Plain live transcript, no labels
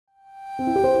Now,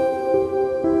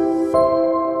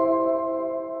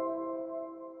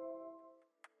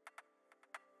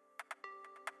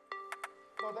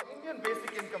 the Indian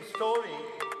basic income story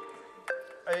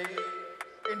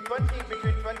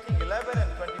between 2011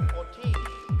 and 2014.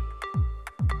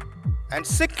 And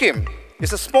Sikkim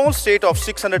is a small state of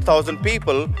 600,000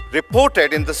 people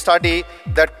reported in the study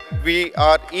that we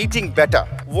are eating better.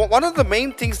 One of the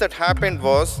main things that happened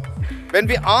was when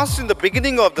we asked in the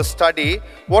beginning of the study,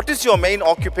 what is your main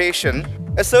occupation?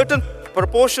 A certain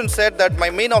proportion said that my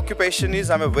main occupation is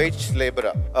I'm a wage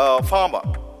laborer, a farmer.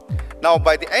 Now,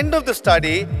 by the end of the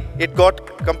study, it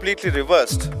got completely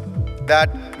reversed. That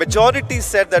majority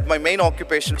said that my main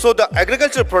occupation. So the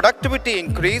agricultural productivity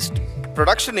increased,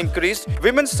 production increased,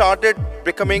 women started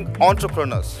becoming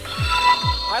entrepreneurs.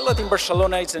 Pilot in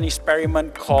Barcelona is an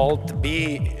experiment called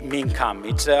B-Income.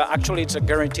 Actually it's a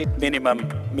guaranteed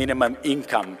minimum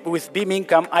income. With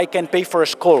B-Income, I can pay for a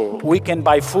school. We can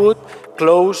buy food,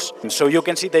 clothes. So you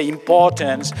can see the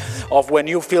importance of when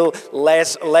you feel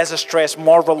less stress,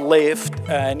 more relieved,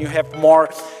 and you have more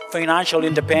financial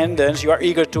independence, you are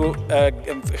eager to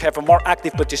have a more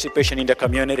active participation in the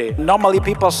community. Normally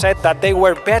people said that they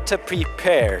were better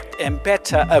prepared and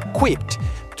better equipped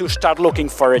to start looking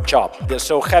for a job.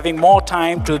 So having more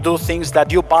time to do things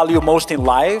that you value most in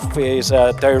life is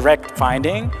a direct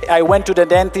finding. I went to the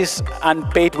dentist and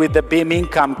paid with the BIM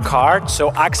income card,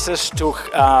 so access to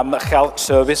health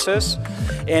services,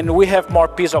 and we have more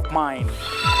peace of mind.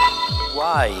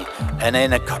 Why an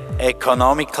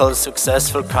economical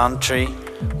successful country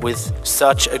with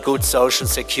such a good social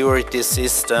security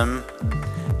system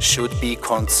should be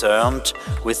concerned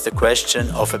with the question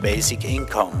of a basic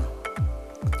income?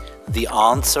 The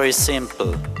answer is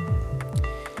simple.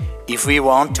 If we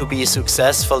want to be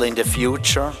successful in the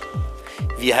future,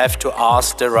 we have to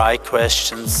ask the right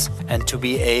questions and to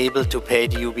be able to pay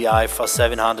the UBI for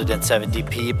 770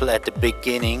 people at the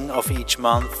beginning of each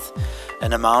month.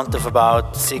 An amount of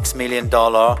about $6 million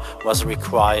was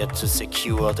required to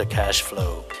secure the cash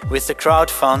flow. With the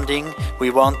crowdfunding, we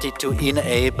wanted to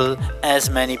enable as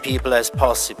many people as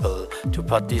possible to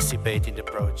participate in the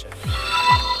project.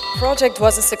 The project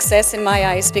was a success in my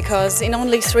eyes because in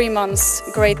only 3 months,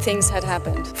 great things had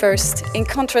happened. First, in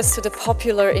contrast to the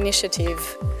popular initiative,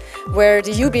 where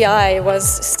the UBI was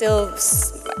still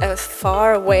a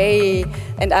far away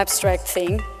and abstract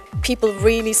thing, people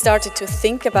really started to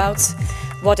think about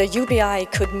what a UBI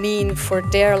could mean for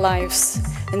their lives,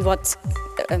 and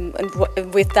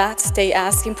with that they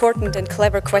asked important and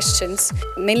clever questions.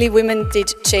 Mainly women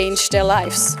did change their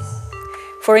lives.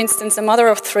 For instance, a mother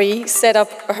of 3 set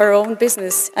up her own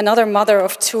business. Another mother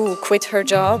of 2 quit her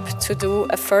job to do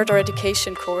a further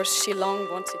education course she long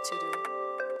wanted to do.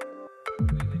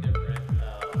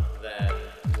 Than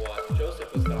what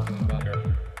Joseph was talking about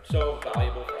are so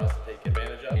valuable for us to take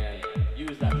advantage of and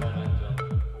use that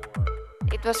momentum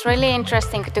for. It was really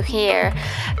interesting to hear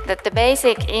that the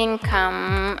basic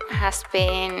income has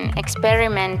been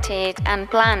experimented and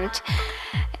planned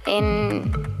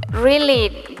in really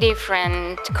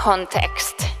different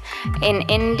contexts. In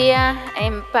India,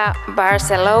 in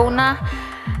Barcelona,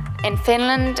 in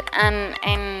Finland, and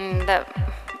in the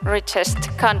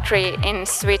richest country in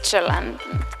Switzerland.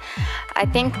 I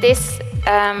think this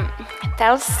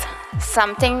tells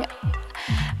something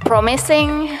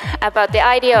promising about the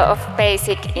idea of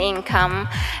basic income,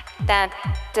 that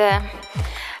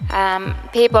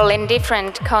people in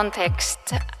different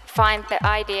contexts find the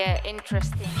idea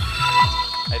interesting.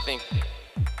 I think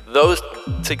those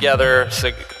together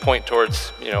point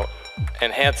towards,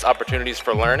 enhanced opportunities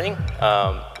for learning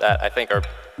that I think are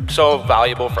so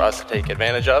valuable for us to take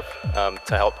advantage of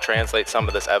to help translate some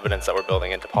of this evidence that we're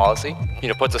building into policy.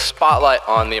 Puts a spotlight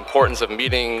on the importance of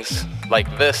meetings like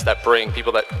this that bring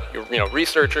people that,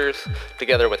 researchers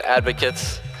together with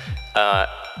advocates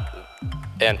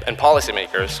and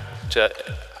policymakers to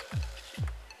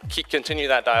continue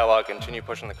that dialogue, continue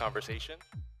pushing the conversation.